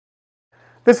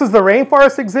This is the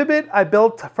Rainforest Exhibit I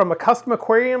built from a custom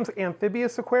aquarium's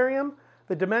amphibious aquarium.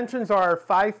 The dimensions are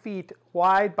 5 feet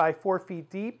wide by 4 feet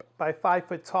deep by 5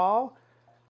 foot tall.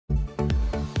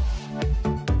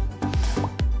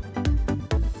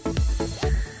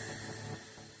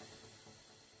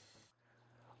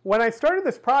 When I started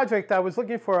this project, I was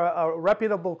looking for a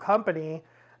reputable company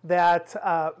that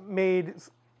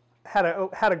had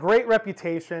a great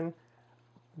reputation,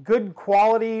 good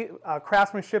quality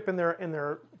craftsmanship in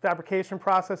their fabrication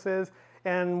processes,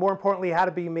 and more importantly, had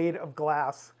to be made of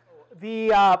glass. The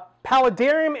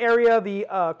paludarium area, the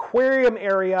aquarium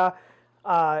area,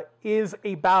 is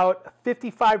about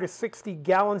 55 to 60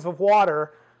 gallons of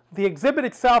water. The exhibit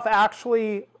itself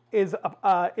actually is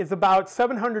about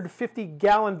 750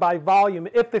 gallon by volume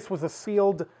if this was a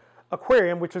sealed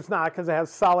aquarium, which is not because it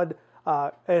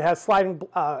has sliding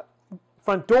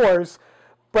front doors.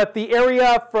 But the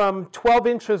area from 12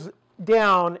 inches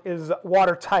down is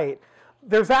watertight.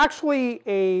 There's actually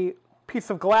a piece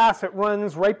of glass that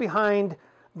runs right behind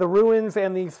the ruins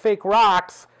and these fake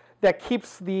rocks that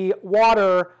keeps the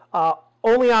water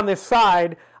only on this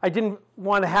side. I didn't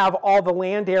want to have all the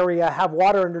land area have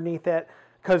water underneath it,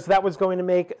 because that was going to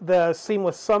make the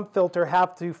seamless sump filter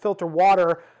have to filter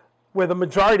water where the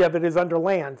majority of it is under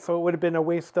land. So it would have been a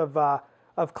waste of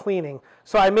cleaning.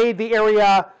 So I made the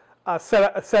area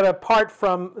set apart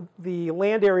from the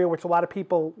land area, which a lot of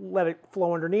people let it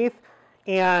flow underneath,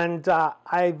 and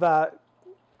I've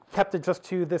kept it just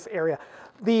to this area.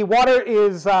 The water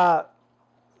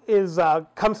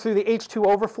comes through the H2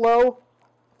 overflow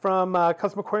from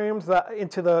custom aquariums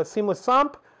into the seamless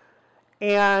sump,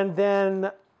 and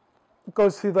then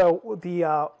goes through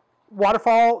the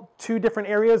waterfall, 2 different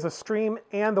areas, a stream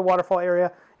and the waterfall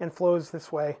area, and flows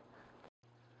this way.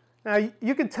 Now,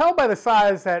 you can tell by the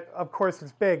size that, of course,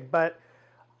 it's big, but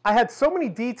I had so many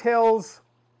details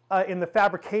in the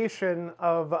fabrication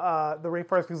of the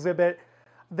Rainforest Exhibit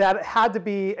that it had to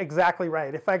be exactly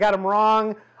right. If I got them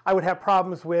wrong, I would have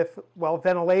problems with, well,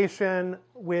 ventilation,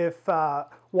 with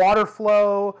water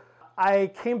flow.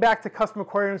 I came back to custom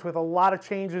aquariums with a lot of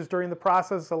changes during the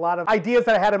process, a lot of ideas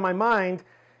that I had in my mind,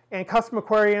 and custom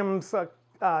aquariums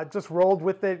just rolled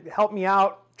with it, helped me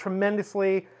out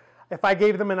tremendously. If I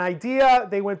gave them an idea,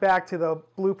 they went back to the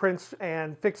blueprints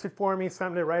and fixed it for me,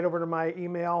 sent it right over to my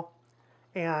email,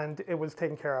 and it was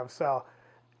taken care of. So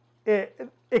it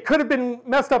could have been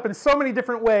messed up in so many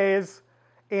different ways,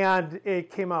 and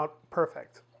it came out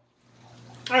perfect.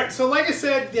 All right, so like I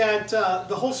said, that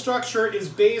the whole structure is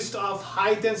based off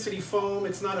high-density foam.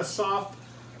 It's not a soft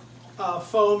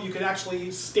foam. You could actually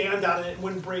stand on it; it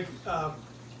wouldn't break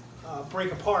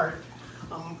apart.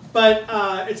 But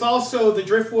it's also, the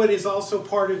driftwood is also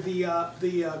part of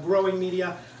the growing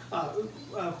media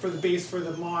for the base for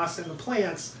the moss and the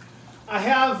plants. I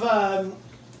have,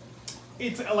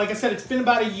 it's like I said, it's been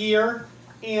about a year,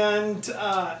 and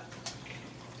the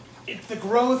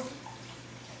growth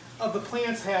of the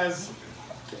plants has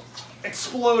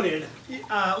exploded.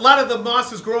 A lot of the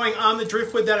moss is growing on the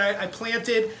driftwood that I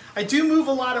planted. I do move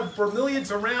a lot of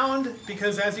bromeliads around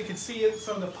because, as you can see,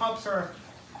 some of the pups are,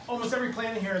 almost every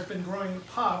plant in here has been growing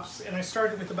pups, and I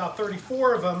started with about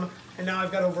 34 of them, and now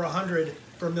I've got over 100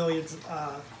 bromeliads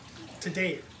to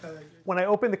date. When I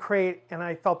opened the crate and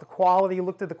I felt the quality,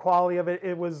 looked at the quality of it,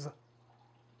 it was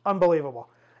unbelievable.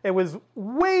 It was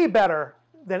way better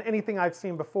than anything I've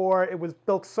seen before. It was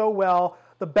built so well.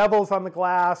 The bevels on the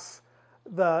glass,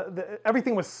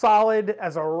 everything was solid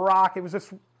as a rock. It was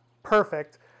just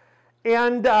perfect.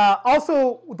 And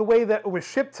also the way that it was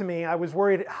shipped to me, I was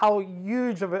worried how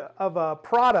huge of a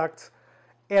product,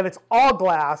 and it's all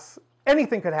glass.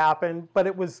 Anything could happen, but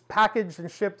it was packaged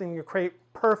and shipped in your crate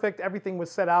perfect. Everything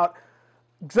was set out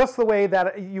just the way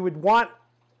that you would want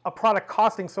a product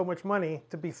costing so much money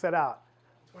to be set out.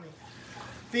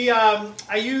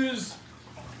 I use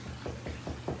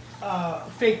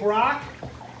fake rock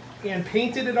and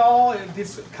painted it all.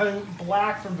 This kind of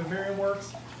black from Bavarian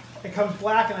Works. It comes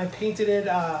black, and I painted it.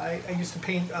 I used to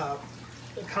paint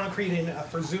concrete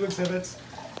for zoo exhibits,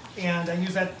 and I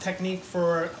use that technique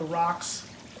for the rocks.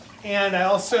 And I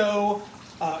also,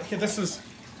 here, this is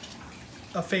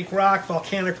a fake rock,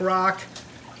 volcanic rock,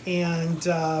 and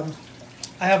I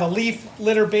have a leaf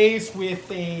litter base with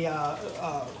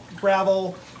a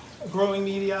gravel growing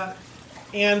media,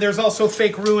 and there's also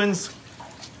fake ruins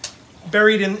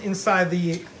buried inside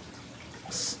the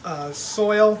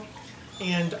soil,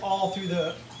 and all through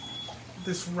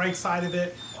this right side of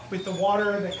it, with the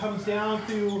water that comes down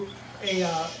through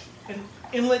an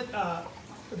inlet,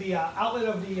 the outlet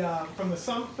of from the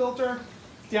sump filter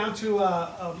down to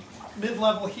a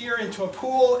mid-level here into a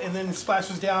pool, and then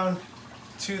splashes down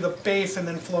to the base and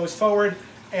then flows forward.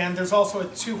 And there's also a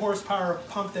 2 horsepower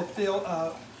pump that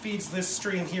feeds this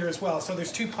stream here as well. So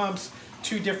there's 2 pumps,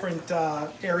 2 different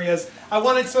areas. I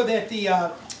wanted so that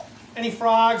any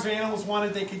frogs or animals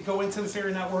wanted, they could go into this area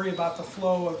and not worry about the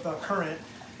flow of the current,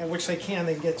 and which they can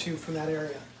get to from that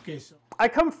area. Okay, so I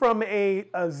come from a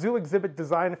zoo exhibit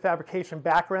design and fabrication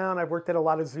background. I've worked at a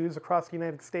lot of zoos across the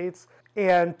United States.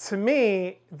 And to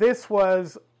me, this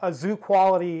was a zoo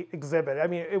quality exhibit. I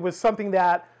mean, it was something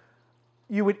that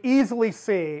you would easily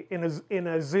see in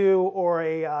a zoo or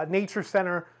a nature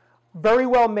center. Very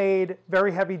well made,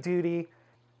 very heavy duty.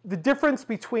 The difference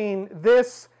between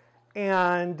this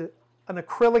and an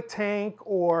acrylic tank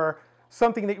or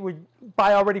something that you would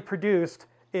buy already produced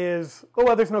is, oh,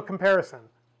 well, there's no comparison.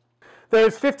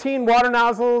 There's 15 water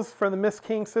nozzles for the Mist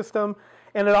King system,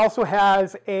 and it also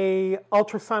has a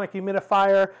ultrasonic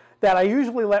humidifier that I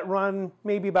usually let run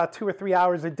maybe about 2 or 3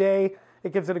 hours a day.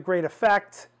 It gives it a great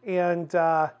effect, and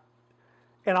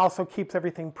also keeps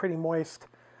everything pretty moist.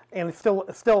 And it still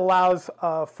allows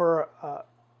for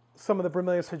some of the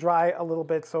bromeliads to dry a little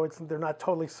bit, so they're not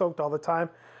totally soaked all the time.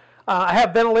 I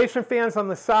have ventilation fans on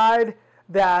the side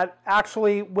that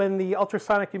actually, when the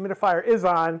ultrasonic humidifier is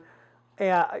on,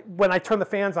 when I turn the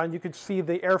fans on, you could see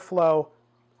the airflow,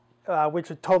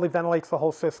 which it totally ventilates the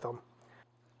whole system.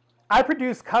 I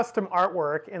produce custom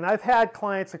artwork, and I've had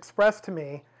clients express to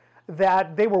me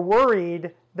that they were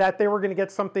worried that they were going to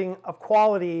get something of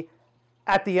quality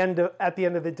at the end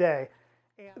of the day.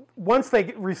 And once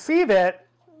they receive it,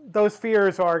 those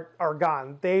fears are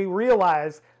gone. They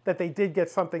realize that they did get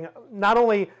something not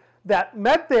only that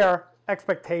met their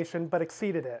expectation, but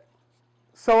exceeded it.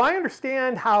 So I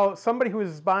understand how somebody who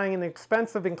is buying an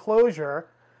expensive enclosure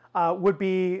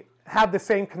would have the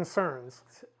same concerns.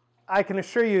 I can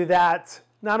assure you that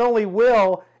not only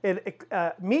will it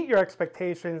meet your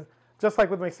expectations, just like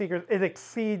with my Seekers, it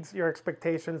exceeds your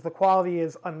expectations. The quality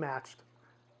is unmatched.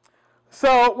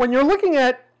 So when you're looking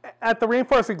at the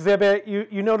Rainforest exhibit,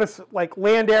 you notice like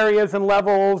land areas and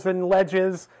levels and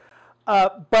ledges,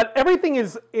 but everything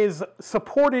is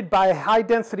supported by a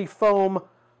high-density foam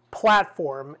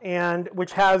platform, and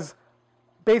which has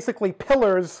basically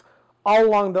pillars all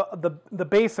along the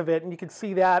base of it, and you can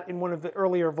see that in one of the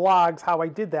earlier vlogs how I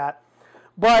did that.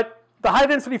 But the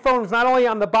high-density foam is not only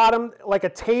on the bottom like a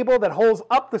table that holds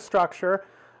up the structure.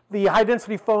 The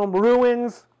high-density foam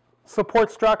ruins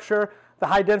support structure, the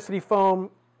high-density foam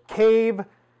cave,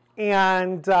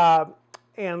 and what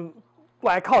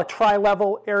I call a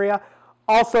tri-level area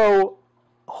also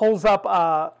holds up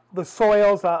the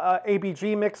soils,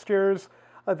 ABG mixtures,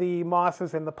 the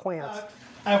mosses, and the plants.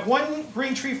 I have 1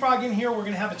 green tree frog in here. We're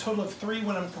going to have a total of 3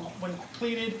 when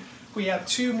completed. We have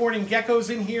 2 morning geckos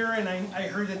in here, and I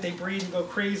heard that they breed and go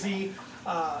crazy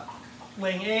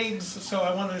laying eggs, so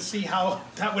I wanted to see how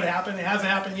that would happen. It hasn't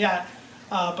happened yet,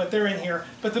 but they're in here.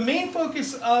 But the main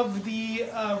focus of the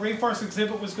Rainforest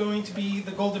exhibit was going to be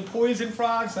the golden poison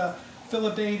frogs,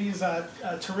 Philodades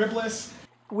terribilis.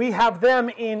 We have them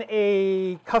in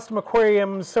a custom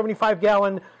aquarium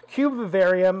 75-gallon cube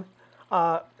vivarium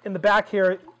in the back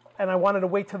here, and I wanted to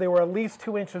wait till they were at least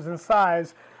 2 inches in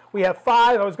size. We have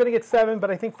 5. I was going to get 7, but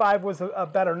I think 5 was a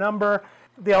better number.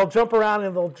 They'll jump around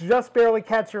and they'll just barely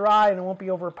catch your eye, and it won't be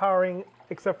overpowering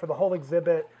except for the whole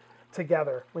exhibit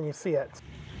together when you see it.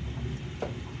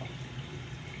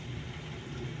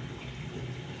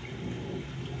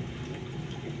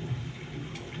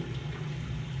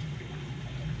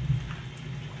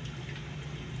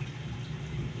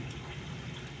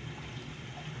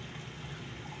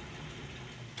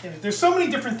 There's so many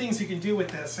different things you can do with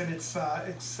this, and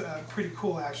it's pretty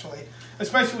cool actually.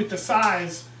 Especially with the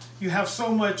size, you have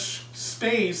so much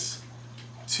space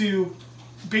to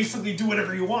basically do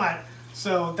whatever you want.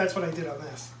 So that's what I did on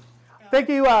this. Thank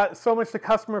you so much to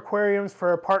Custom Aquariums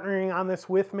for partnering on this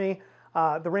with me.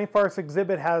 The Rainforest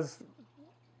exhibit has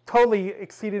totally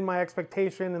exceeded my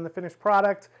expectation in the finished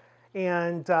product,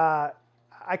 and I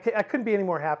couldn't be any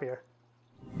more happier.